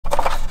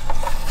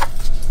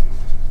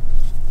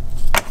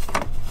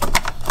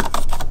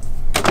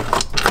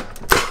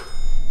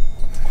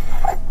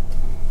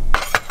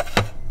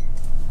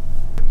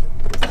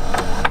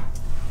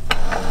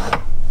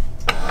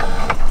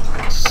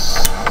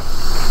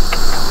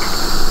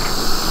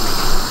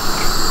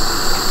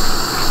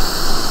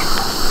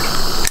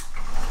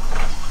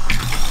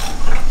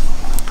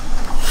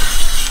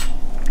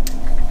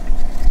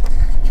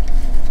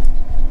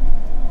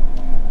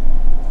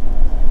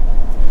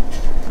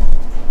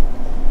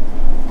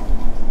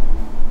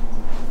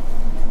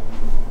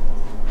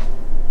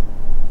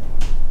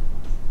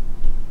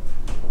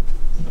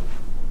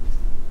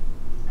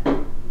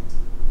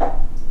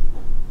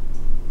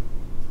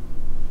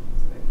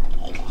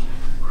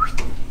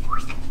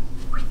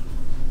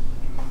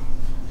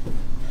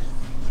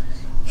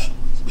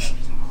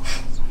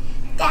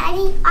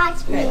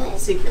Okay,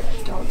 secret.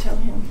 Don't tell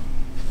him.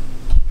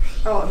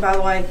 Oh, and by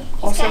the way,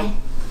 also. Okay.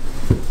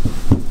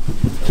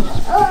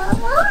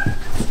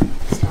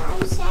 So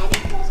I'm sad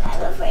because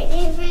I'm afraid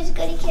Avery's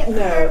gonna get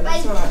hurt by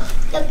the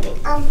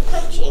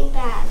punching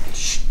bag.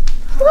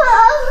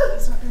 Whoa!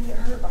 He's not gonna get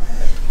hurt by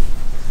it.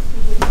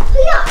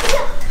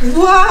 Yeah.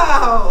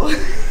 Wow!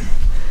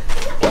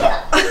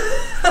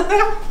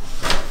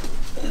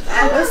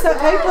 What's that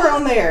paper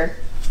on there?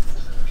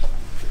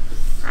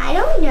 I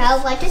don't know.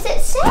 What does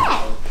it say?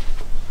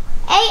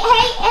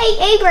 Hey,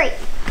 Avery.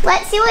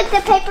 Let's see what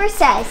the paper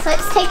says.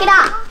 Let's take it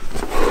off.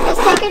 Let's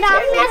take it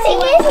off.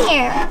 Nothing in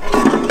here.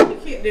 You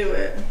can't do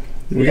it.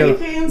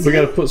 We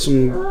gotta put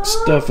some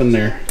stuff in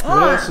there.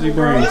 What else did he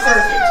bring?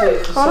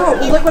 Oh,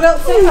 look what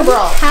else Santa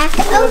brought.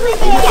 Okay,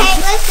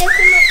 let's do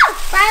some.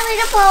 Finally,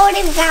 the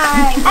folding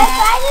gun. I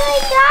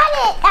finally got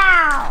it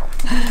now.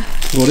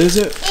 What is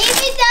it?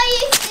 Even though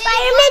you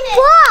Spider-Man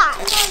block.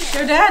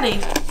 Your daddy.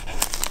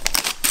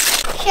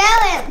 Show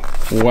him.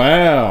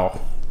 Wow.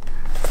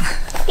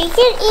 You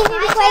can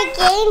even play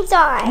games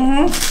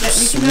on.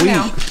 Sweet. Give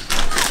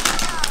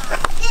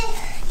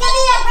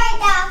me that right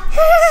now.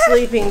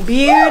 Sleeping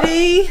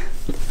Beauty.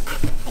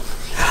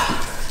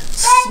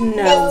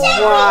 Snow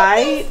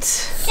White.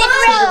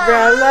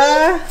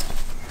 Cinderella.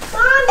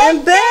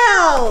 And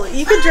Belle.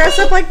 You can dress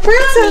up like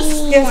Princess.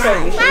 Yes,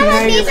 baby.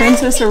 Now you're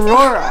Princess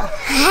Aurora.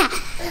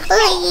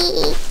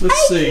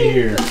 Let's see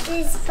here.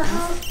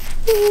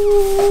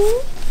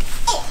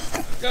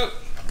 Go.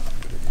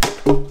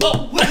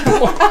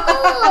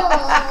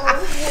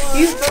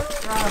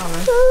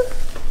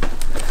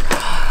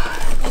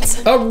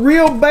 A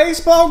real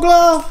baseball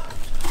glove?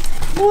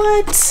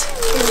 What?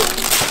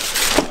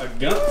 A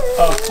gun?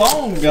 A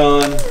foam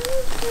gun?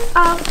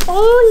 A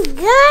phone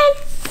gun?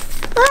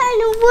 What in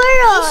the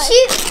world? You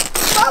shoot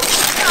foam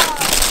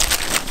balls.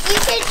 You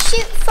can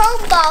shoot foam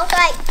balls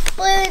like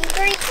blue and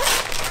green.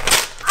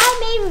 I'm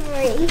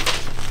Avery.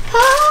 Oh,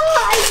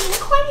 a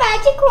unicorn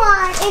magic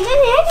wand. And then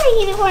there's a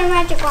unicorn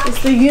magic wand.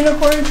 It's the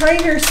unicorn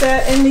trainer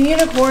set and the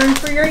unicorn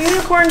for your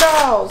unicorn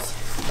dolls.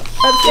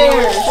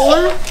 Upstairs.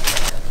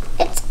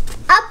 It's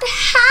a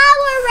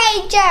Power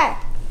Ranger.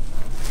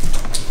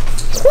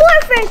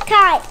 Warfare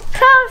kite,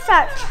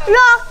 Closer,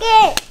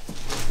 Rocket,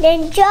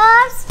 Ninja,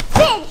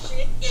 Spin.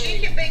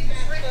 She's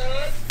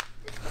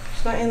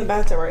not in the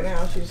bathtub right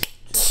now. She's.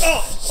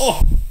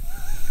 Oh.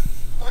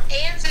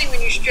 Ansley,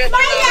 when you stretch My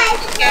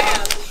it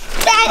out,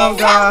 Oh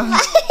God.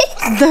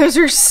 Those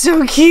are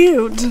so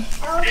cute.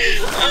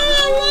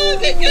 oh,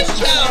 look at this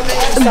job.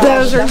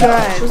 Those are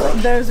good.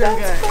 Those are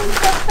good.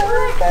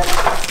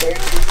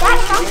 That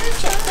chocolate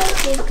chip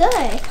is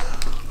good.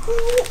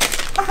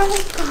 Oh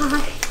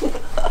God.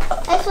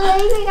 That's what I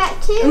even got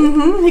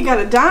too. He got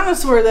a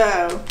dinosaur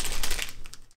though.